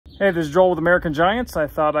Hey, this is Joel with American Giants. I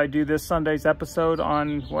thought I'd do this Sunday's episode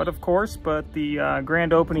on what, of course, but the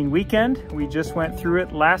grand opening weekend. We just went through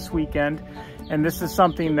it last weekend, and this is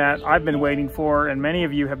something that I've been waiting for, and many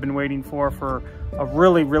of you have been waiting for a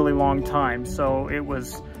really, really long time. So it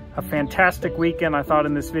was a fantastic weekend. I thought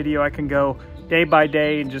in this video I can go day by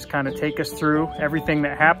day and just kind of take us through everything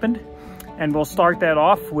that happened. And we'll start that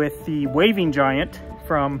off with the Waving Giant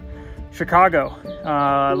from Chicago.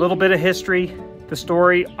 A little bit of history. The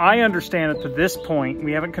story, I understand it to this point,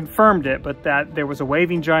 we haven't confirmed it, but that there was a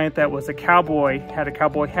Waving Giant that was a cowboy, had a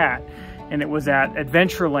cowboy hat, and it was at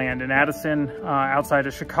Adventureland in Addison, outside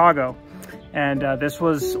of Chicago. And this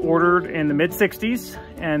was ordered in the mid-60s,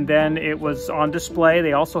 and then it was on display.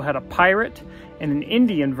 They also had a pirate and an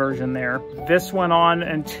Indian version there. This went on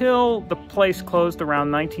until the place closed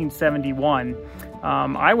around 1971.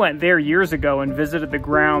 I went there years ago and visited the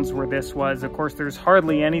grounds where this was. Of course, there's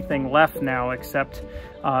hardly anything left now except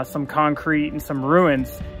some concrete and some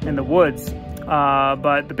ruins in the woods.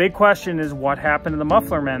 But the big question is what happened to the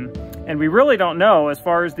Muffler Men? And we really don't know. As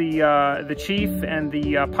far as the chief and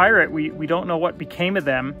the pirate, we don't know what became of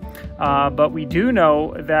them. But we do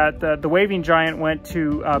know that the Waving Giant went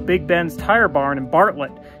to Big Ben's Tire Barn in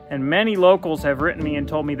Bartlett. And many locals have written me and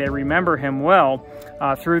told me they remember him well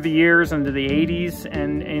through the years into the 80s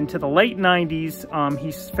and into the late 90s.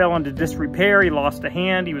 He fell into disrepair. He lost a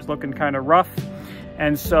hand. He was looking kind of rough.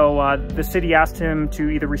 And so the city asked him to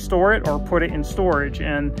either restore it or put it in storage.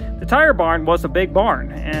 And the tire barn was a big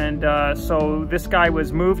barn. And so this guy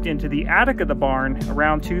was moved into the attic of the barn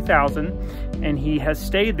around 2000. And he has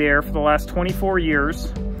stayed there for the last 24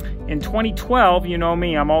 years. In 2012, you know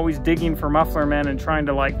me, I'm always digging for Muffler Men and trying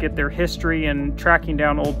to like get their history and tracking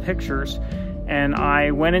down old pictures. And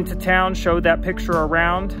I went into town, showed that picture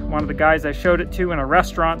around. One of the guys I showed it to in a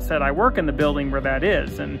restaurant said, I work in the building where that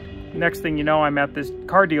is. And next thing you know, I'm at this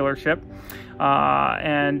car dealership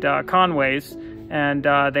and Conway's. And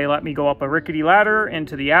they let me go up a rickety ladder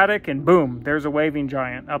into the attic, and boom, there's a Waving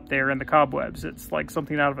Giant up there in the cobwebs. It's like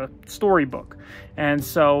something out of a storybook. And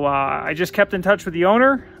so I just kept in touch with the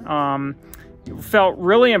owner. Felt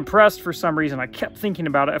really impressed for some reason. I kept thinking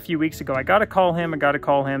about it a few weeks ago. I got to call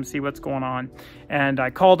him, see what's going on. And I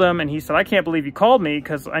called him, and he said, I can't believe you called me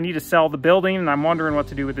because I need to sell the building, and I'm wondering what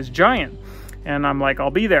to do with this giant. And I'm like,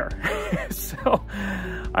 I'll be there. So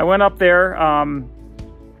I went up there.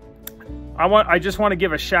 I just want to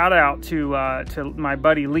give a shout out to my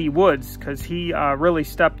buddy Lee Woods, because he really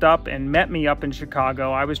stepped up and met me up in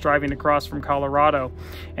Chicago. I was driving across from Colorado,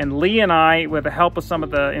 and Lee and I, with the help of some of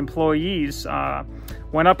the employees,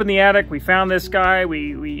 went up in the attic. We found this guy.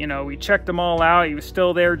 We checked him all out. He was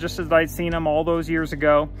still there just as I'd seen him all those years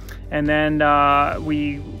ago. And then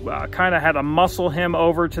we kind of had to muscle him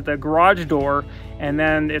over to the garage door, and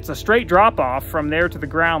then it's a straight drop off from there to the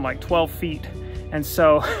ground, like 12 feet. And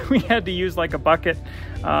so we had to use like a bucket,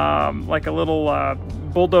 like a little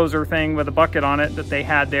bulldozer thing with a bucket on it that they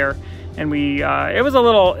had there. And it was a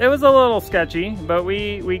little sketchy, but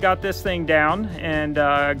we got this thing down and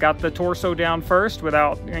got the torso down first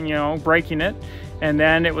without, breaking it. And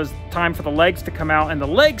then it was time for the legs to come out, and the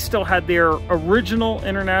legs still had their original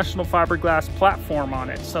International Fiberglass platform on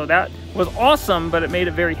it. So that was awesome, but it made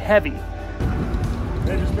it very heavy.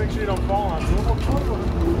 Hey, just make sure you don't fall on it.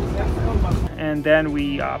 And then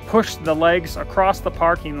we pushed the legs across the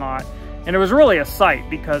parking lot, and it was really a sight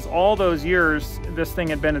because all those years this thing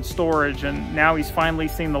had been in storage, and now he's finally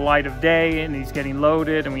seen the light of day and he's getting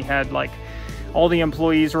loaded, and we had like all the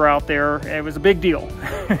employees were out there. It was a big deal.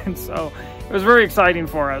 And so it was very exciting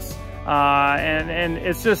for us, and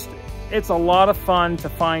it's a lot of fun to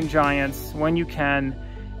find giants when you can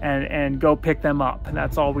and go pick them up. And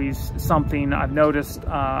that's always something I've noticed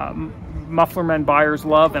Muffler Men buyers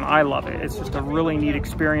love, and I love it. It's just a really neat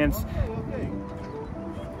experience.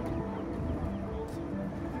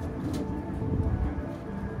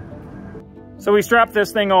 So we strap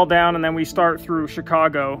this thing all down, and then we start through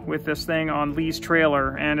Chicago with this thing on Lee's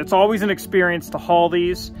trailer. And it's always an experience to haul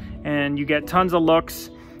these, and you get tons of looks.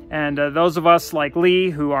 And those of us like Lee,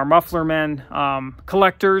 who are Muffler Men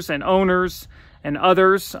collectors and owners, and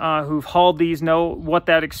others who've hauled these know what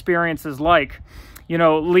that experience is like.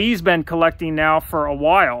 Lee's been collecting now for a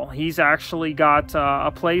while. He's actually got a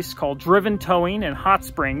place called Driven Towing in Hot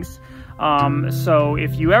Springs. So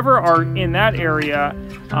if you ever are in that area,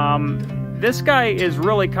 this guy is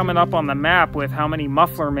really coming up on the map with how many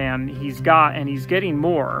Muffler Men he's got, and he's getting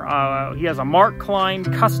more. He has a Mark Klein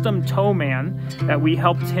custom tow man that we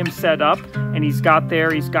helped him set up, and he's got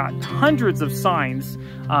hundreds of signs,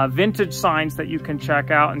 vintage signs that you can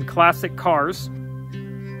check out, and classic cars.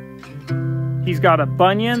 He's got a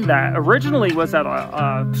bunion that originally was at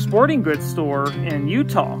a sporting goods store in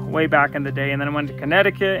Utah way back in the day, and then it went to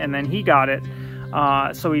Connecticut, and then he got it.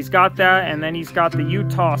 So he's got that, and then he's got the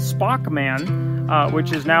Utah Spockman,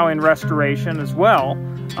 which is now in restoration as well.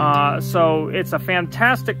 So it's a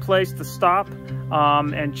fantastic place to stop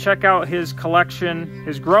and check out his collection,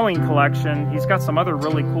 his growing collection. He's got some other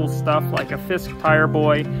really cool stuff like a Fisk Tire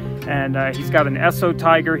Boy, and he's got an Esso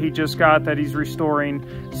Tiger he just got that he's restoring.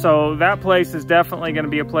 So that place is definitely going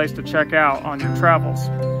to be a place to check out on your travels.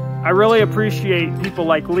 I really appreciate people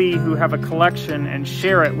like Lee who have a collection and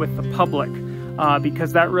share it with the public.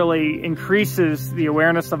 Because that really increases the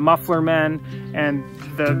awareness of Muffler Men and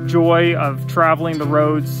the joy of traveling the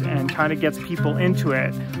roads, and kind of gets people into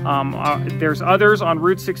it. There's others on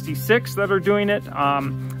Route 66 that are doing it.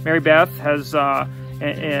 Mary Beth has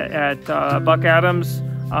at Buck Adams.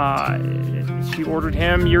 She ordered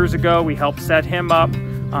him years ago. We helped set him up.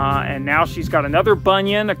 And now she's got another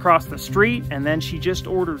bunion across the street, and then she just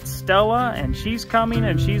ordered Stella, and she's coming,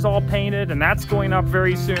 and she's all painted, and that's going up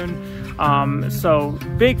very soon. So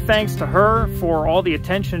big thanks to her for all the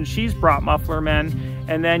attention she's brought Muffler Men.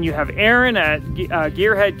 And then you have Aaron at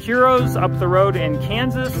Gearhead Kuros up the road in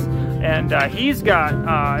Kansas, and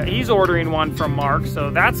he's ordering one from Mark, so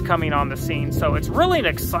that's coming on the scene. So it's really an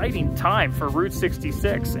exciting time for Route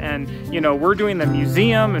 66, and you know, we're doing the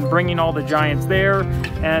museum and bringing all the giants there,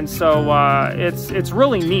 and so it's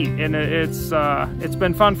really neat, and it's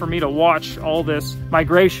been fun for me to watch all this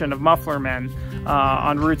migration of Muffler Men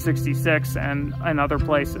on Route 66 and other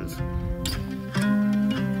places.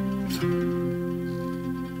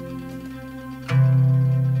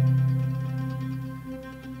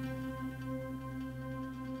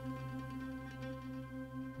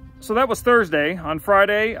 So that was Thursday. On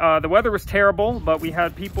Friday, the weather was terrible, but we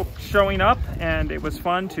had people showing up, and it was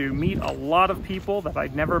fun to meet a lot of people that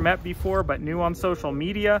I'd never met before but knew on social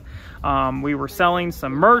media. We were selling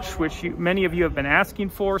some merch, which many of you have been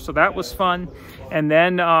asking for, so that was fun. And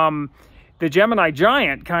then the Gemini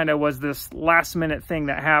Giant kind of was this last minute thing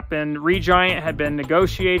that happened. Regiant had been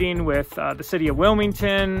negotiating with the city of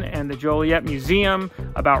Wilmington and the Joliet Museum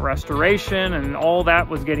about restoration, and all that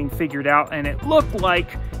was getting figured out, and it looked like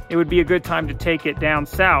it would be a good time to take it down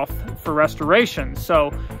south for restoration.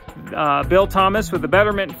 So Bill Thomas with the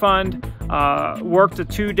Betterment Fund worked a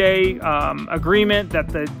 2-day agreement that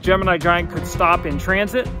the Gemini Giant could stop in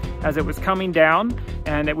transit as it was coming down,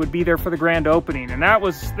 and it would be there for the grand opening. And that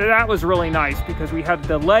was really nice, because we had a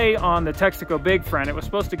delay on the Texaco Big Friend. It was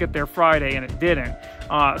supposed to get there Friday, and it didn't.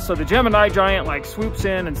 So the Gemini Giant like swoops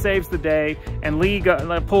in and saves the day, and Lee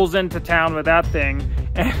pulls into town with that thing.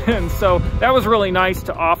 And so that was really nice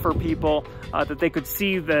to offer people that they could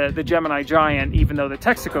see the Gemini Giant, even though the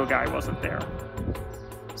Texaco guy wasn't there.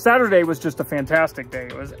 Saturday was just a fantastic day.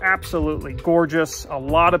 It was absolutely gorgeous. A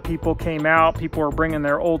lot of people came out. People were bringing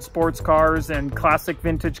their old sports cars and classic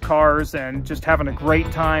vintage cars and just having a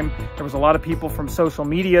great time. There was a lot of people from social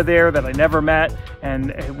media there that I never met,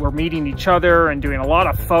 and we're meeting each other and doing a lot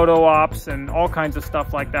of photo ops and all kinds of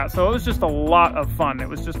stuff like that. So it was just a lot of fun. It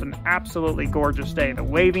was just an absolutely gorgeous day. The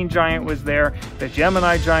Waving Giant was there, the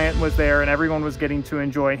Gemini Giant was there, and everyone was getting to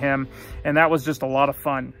enjoy him. And that was just a lot of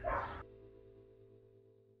fun.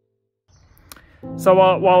 So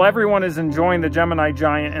while everyone is enjoying the Gemini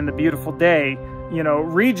Giant and the beautiful day, you know,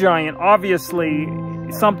 Regiant, obviously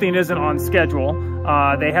something isn't on schedule.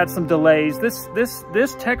 They had some delays. This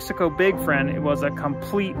Texaco Big Friend, it was a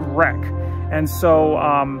complete wreck. And so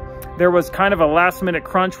there was kind of a last minute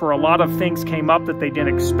crunch where a lot of things came up that they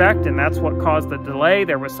didn't expect, and that's what caused the delay.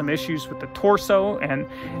 There was some issues with the torso, and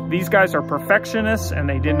these guys are perfectionists, and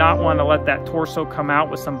they did not want to let that torso come out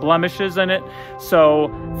with some blemishes in it. So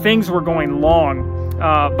things were going long.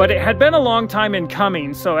 But it had been a long time in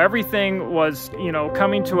coming, so everything was, you know,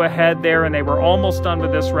 coming to a head there, and they were almost done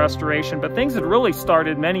with this restoration. But things had really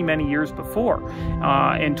started many, many years before.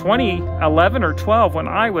 In 2011 or 12, when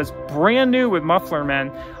I was brand new with Muffler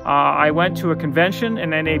Men, I went to a convention in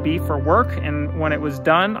NAB for work, and when it was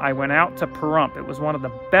done, I went out to Pahrump. It was one of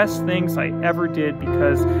the best things I ever did,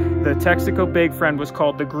 because the Texaco Big Friend was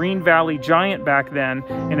called the Green Valley Giant back then,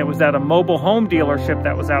 and it was at a mobile home dealership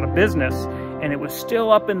that was out of business, and it was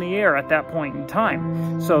still up in the air at that point in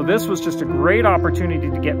time. So this was just a great opportunity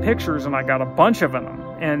to get pictures, and I got a bunch of them.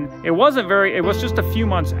 And it was just a few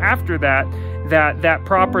months after that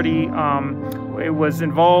property it was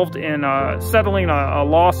involved in settling a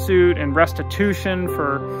lawsuit and restitution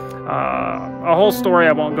for a whole story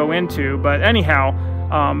I won't go into. But anyhow,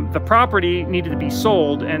 the property needed to be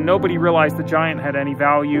sold, and nobody realized the Giant had any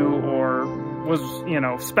value or was, you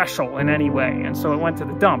know, special in any way. And so it went to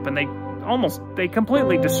the dump, and they they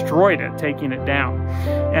completely destroyed it, taking it down.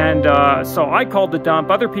 And so I called the dump,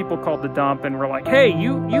 other people called the dump, and were like, hey,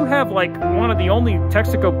 you have like one of the only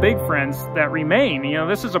Texaco Big Friends that remain. You know,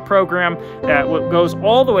 this is a program that goes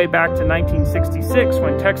all the way back to 1966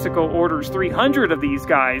 when Texaco orders 300 of these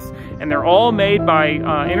guys, and they're all made by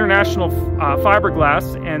International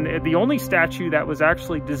Fiberglass, and the only statue that was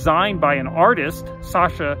actually designed by an artist,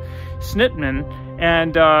 Sasha Snitman.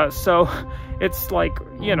 And so it's like,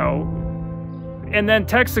 you know, and then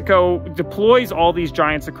Texaco deploys all these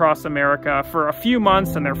giants across America for a few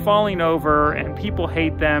months, and they're falling over, and people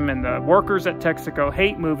hate them, and the workers at Texaco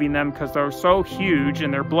hate moving them because they're so huge,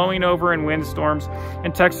 and they're blowing over in windstorms.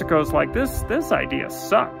 And Texaco's like, this idea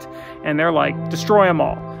sucked, and they're like, destroy them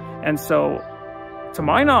all. And so, to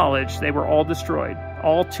my knowledge, they were all destroyed,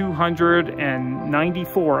 all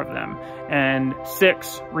 294 of them, and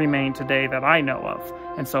 6 remain today that I know of.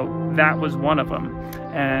 And so that was one of them.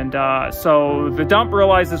 And so the dump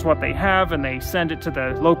realizes what they have, and they send it to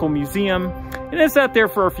the local museum. And it sat there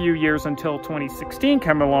for a few years until 2016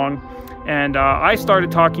 came along. And I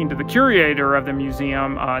started talking to the curator of the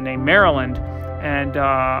museum named Maryland. And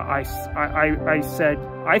I said,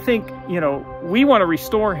 I think, you know, we want to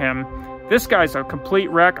restore him. This guy's a complete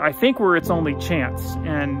wreck. I think we're its only chance.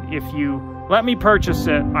 And if you let me purchase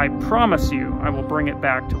it, I promise you I will bring it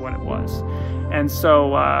back to what it was. And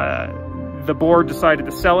so the board decided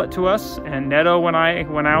to sell it to us, and Neto and I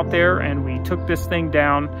went out there and we took this thing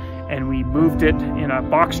down and we moved it in a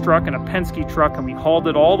box truck and a Penske truck, and we hauled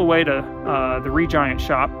it all the way to the Regiant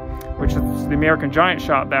shop, which was the American Giant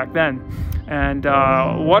shop back then. And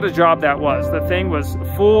what a job that was. The thing was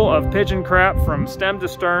full of pigeon crap from stem to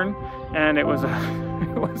stern, and it was a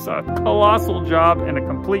colossal job and a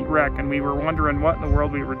complete wreck, and we were wondering what in the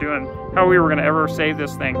world we were doing, how we were going to ever save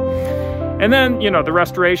this thing. And then, you know, the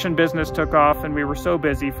restoration business took off, and we were so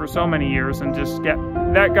busy for so many years, and just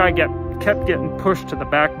that guy kept getting pushed to the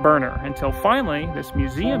back burner until finally this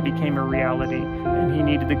museum became a reality, and he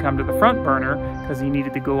needed to come to the front burner because he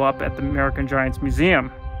needed to go up at the American Giants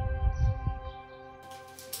Museum.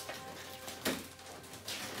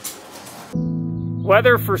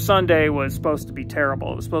 Weather for Sunday was supposed to be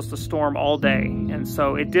terrible. It was supposed to storm all day, and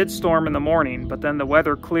so it did storm in the morning, but then the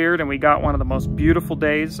weather cleared and we got one of the most beautiful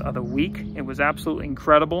days of the week. It was absolutely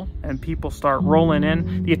incredible, and people start rolling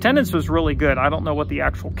in. The attendance was really good. I don't know what the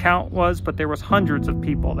actual count was, but there was hundreds of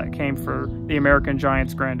people that came for the American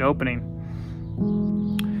Giants grand opening.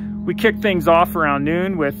 We kicked things off around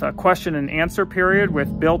noon with a question and answer period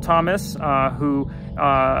with Bill Thomas, who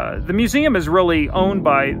the museum is really owned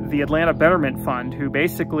by the Atlanta Betterment Fund, who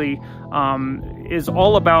basically is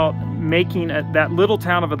all about making that little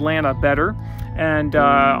town of Atlanta better, and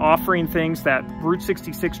offering things that Route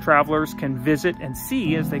 66 travelers can visit and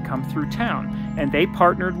see as they come through town. And they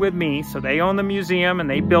partnered with me, so they own the museum and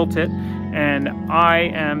they built it, and I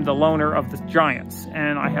am the loaner of the Giants,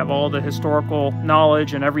 and I have all the historical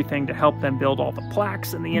knowledge and everything to help them build all the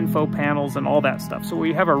plaques and the info panels and all that stuff. So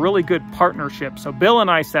we have a really good partnership. So Bill and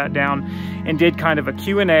I sat down and did kind of a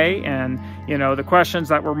Q&A, and you know, the questions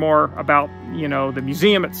that were more about, you know, the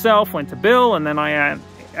museum itself went to Bill, and then I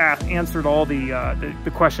answered all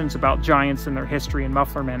the questions about Giants and their history and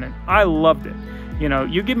Muffler Men, and I loved it. You know,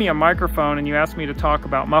 you give me a microphone and you ask me to talk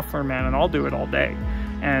about Muffler Men, and I'll do it all day.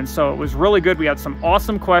 And so it was really good. We had some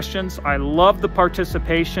awesome questions. I loved the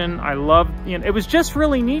participation. I loved, you know, it was just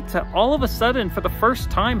really neat to all of a sudden, for the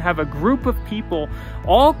first time, have a group of people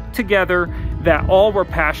all together that all were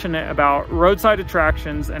passionate about roadside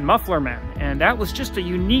attractions and Muffler Men. And that was just a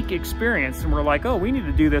unique experience. And we're like, oh, we need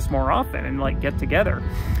to do this more often and like get together.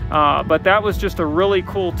 But that was just a really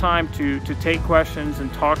cool time to take questions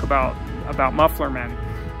and talk about Muffler Men.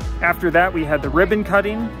 After that, we had the ribbon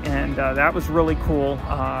cutting, and that was really cool.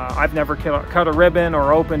 I've never cut a ribbon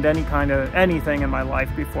or opened any kind of anything in my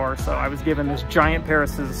life before, so I was given this giant pair of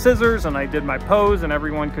scissors, and I did my pose, and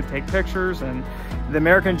everyone could take pictures, and the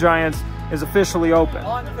American Giants is officially open.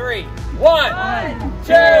 On 3. 1,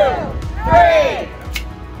 2,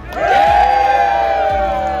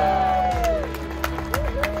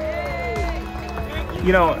 3.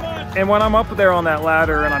 You know, and when I'm up there on that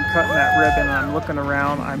ladder and I'm cutting that ribbon and I'm looking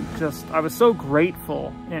around, I was so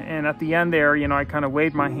grateful. And at the end there, you know, I kind of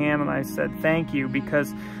waved my hand and I said thank you,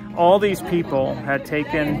 because all these people had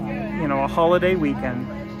taken, you know, a holiday weekend,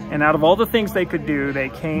 and out of all the things they could do, they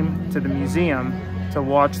came to the museum to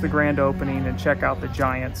watch the grand opening and check out the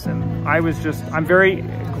Giants. And I'm very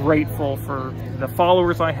grateful for the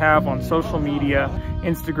followers I have on social media,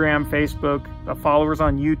 Instagram, Facebook, the followers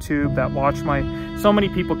on YouTube that watch so many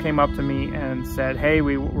people came up to me and said, hey,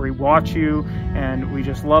 we watch you and we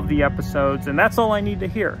just love the episodes. And that's all I need to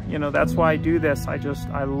hear. You know, that's why I do this.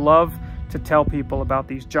 I love to tell people about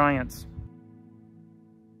these Giants.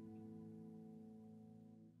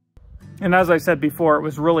 And as I said before, it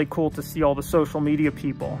was really cool to see all the social media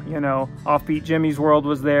people. You know, Offbeat Jimmy's World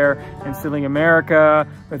was there, and Silly America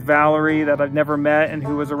with Valerie that I've never met and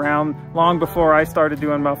who was around long before I started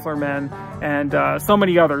doing Muffler Men, and so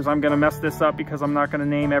many others. I'm going to mess this up because I'm not going to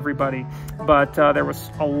name everybody, but there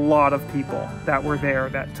was a lot of people that were there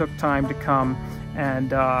that took time to come,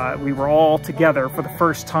 and we were all together for the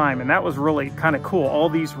first time, and that was really kind of cool. All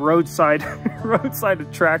these roadside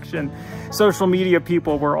attraction social media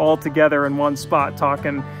people were all together in one spot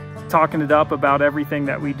talking it up about everything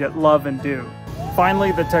that we love and do.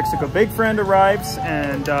 Finally, the Texaco Big Friend arrives,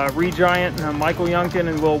 and Re-Giant, Michael Youngkin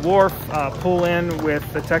and Will Worf pull in with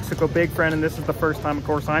the Texaco Big Friend, and this is the first time, of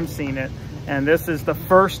course, I'm seeing it. And this is the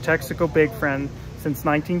first Texaco Big Friend since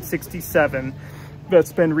 1967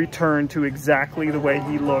 that's been returned to exactly the way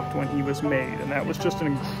he looked when he was made. And that was just an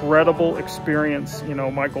incredible experience. You know,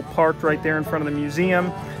 Michael parked right there in front of the museum.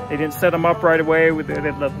 They didn't set him up right away.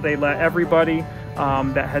 They let everybody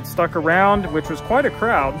that had stuck around, which was quite a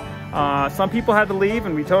crowd. Some people had to leave,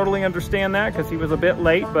 and we totally understand that because he was a bit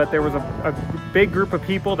late, but there was a big group of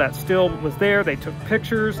people that still was there. They took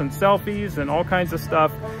pictures and selfies and all kinds of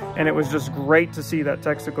stuff, and it was just great to see that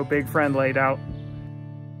Texaco Big Friend laid out.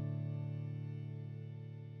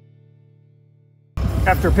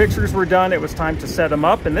 After pictures were done, it was time to set them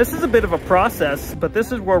up, and this is a bit of a process, but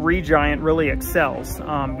this is where Re-Giant really excels,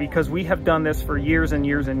 because we have done this for years and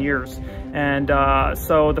years and years. And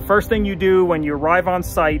so the first thing you do when you arrive on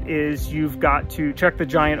site is you've got to check the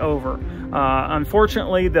Giant over.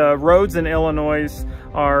 Unfortunately, the roads in Illinois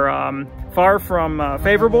are far from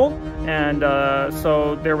favorable, and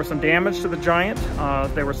so there was some damage to the Giant.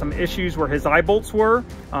 There were some issues where his eye bolts were.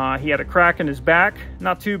 He had a crack in his back,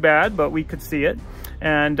 not too bad, but we could see it.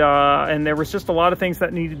 And there was just a lot of things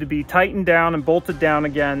that needed to be tightened down and bolted down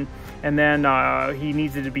again. And then he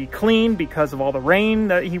needed to be cleaned because of all the rain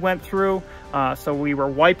that he went through. So we were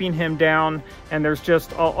wiping him down, and there's just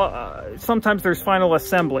sometimes there's final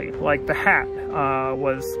assembly, like the hat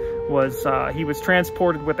he was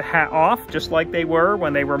transported with the hat off, just like they were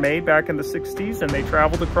when they were made back in the 60s and they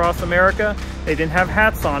traveled across America. They didn't have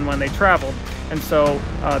hats on when they traveled. And so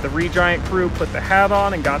the Re-Giant crew put the hat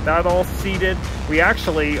on and got that all seated. We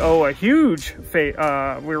actually owe a huge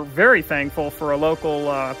we're very thankful for a local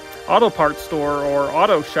auto parts store or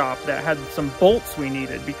auto shop that had some bolts we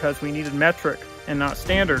needed because we needed metric and not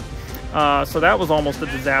standard. So that was almost a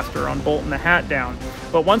disaster on bolting the hat down.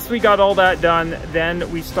 But once we got all that done,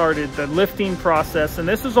 then we started the lifting process. And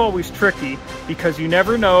this is always tricky because you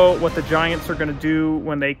never know what the Giants are going to do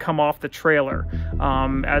when they come off the trailer.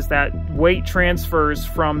 As that weight transfers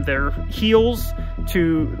from their heels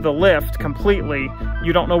to the lift completely,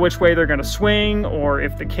 you don't know which way they're going to swing, or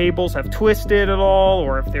if the cables have twisted at all,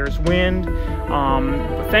 or if there's wind.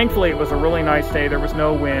 But thankfully, it was a really nice day. There was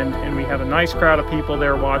no wind, and we had a nice crowd of people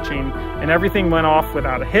there watching, and everything went off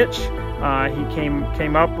without a hitch. He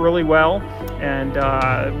came up really well, and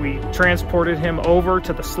we transported him over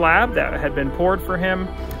to the slab that had been poured for him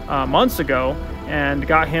months ago and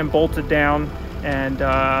got him bolted down. And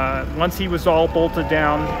once he was all bolted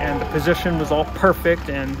down and the position was all perfect,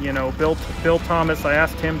 and you know, Bill Thomas, I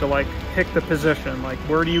asked him to like pick the position, like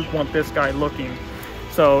where do you want this guy looking?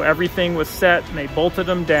 So everything was set, and they bolted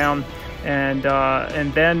him down, and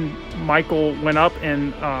then Michael went up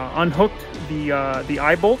and unhooked the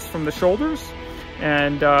eye bolts from the shoulders,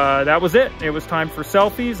 and that was it. It was time for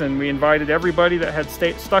selfies, and we invited everybody that had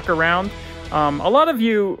stuck around. A lot of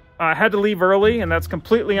you had to leave early, and that's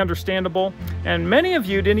completely understandable. And many of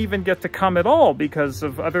you didn't even get to come at all because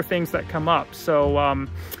of other things that come up. So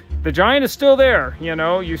the Giant is still there. You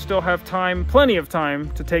know, you still have time, plenty of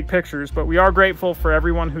time to take pictures, but we are grateful for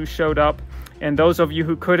everyone who showed up. And those of you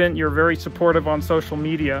who couldn't, you're very supportive on social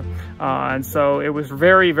media. And so it was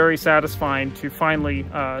very, very satisfying to finally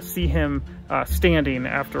see him standing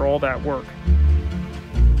after all that work.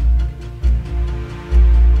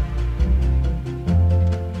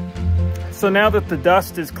 So now that the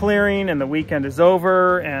dust is clearing and the weekend is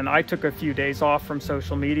over, and I took a few days off from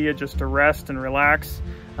social media just to rest and relax,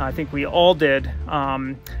 I think we all did.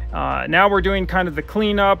 Now we're doing kind of the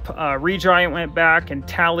cleanup. Re-Giant went back and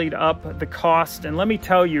tallied up the cost. And let me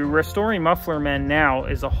tell you, restoring Muffler Men now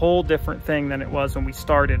is a whole different thing than it was when we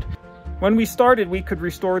started. when we started, we could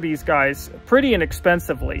restore these guys pretty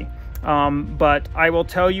inexpensively. But I will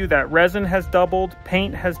tell you that resin has doubled,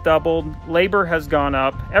 paint has doubled, labor has gone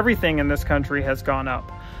up, everything in this country has gone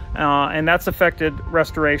up, and that's affected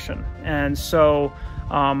restoration. And so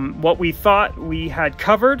what we thought we had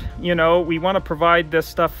covered, you know, we want to provide this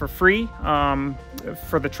stuff for free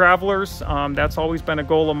for the travelers. That's always been a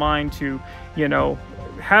goal of mine, to, you know,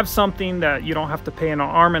 have something that you don't have to pay an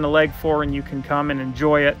arm and a leg for, and you can come and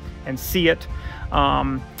enjoy it and see it.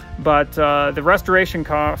 But the restoration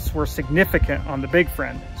costs were significant on the Big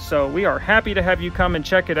Friend. So we are happy to have you come and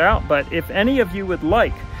check it out. But if any of you would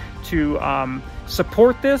like to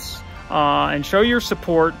support this and show your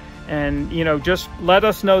support, and, you know, just let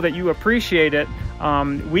us know that you appreciate it,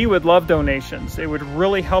 we would love donations. It would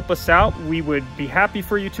really help us out. We would be happy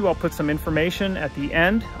for you to. I'll put some information at the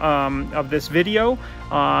end of this video,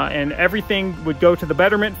 and everything would go to the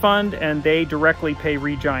Betterment Fund, and they directly pay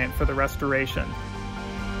Regiant for the restoration.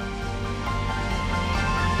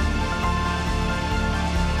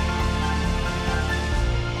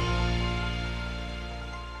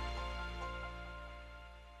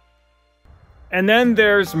 And then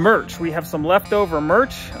there's merch. We have some leftover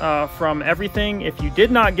merch from everything. If you did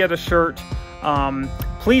not get a shirt,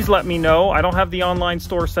 please let me know. I don't have the online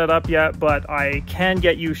store set up yet, but I can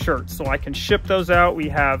get you shirts, so I can ship those out. We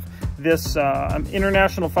have this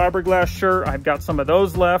International Fiberglass shirt. I've got some of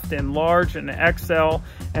those left in large and XL.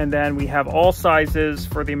 And then we have all sizes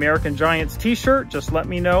for the American Giants t-shirt. Just let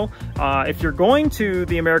me know. If you're going to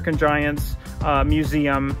the American Giants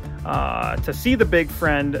Museum to see the Big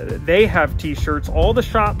Friend, they have t-shirts. All the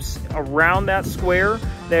shops around that square,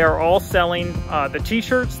 they are all selling the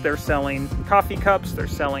t-shirts. They're selling coffee cups, they're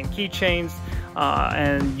selling keychains,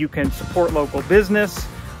 and you can support local business.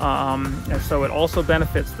 And so it also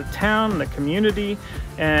benefits the town, the community.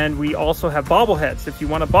 And we also have bobbleheads. If you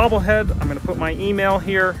want a bobblehead, I'm going to put my email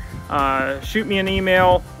here. Shoot me an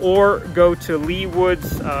email or go to Lee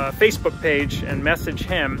Wood's Facebook page and message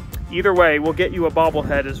him. Either way, we'll get you a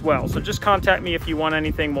bobblehead as well. So just contact me if you want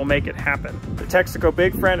anything, we'll make it happen. The Texaco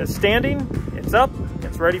Big Friend is standing, it's up,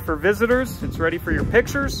 it's ready for visitors, it's ready for your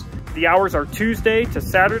pictures. The hours are Tuesday to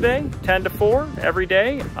Saturday, 10 to 4 every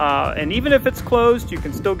day. And even if it's closed, you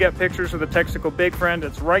can still get pictures of the Texaco Big Friend.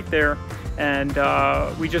 It's right there. And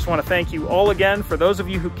we just want to thank you all again for those of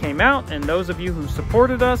you who came out and those of you who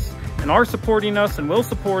supported us and are supporting us and will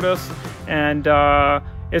support us. And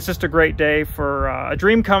it's just a great day for a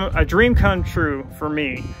dream come true for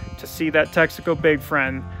me to see that Texaco Big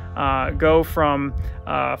Friend go from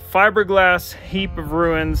fiberglass heap of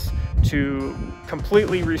ruins to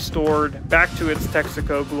completely restored, back to its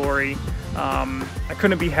Texaco glory. I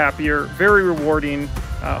couldn't be happier. Very rewarding.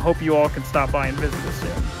 Hope you all can stop by and visit us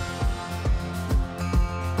soon.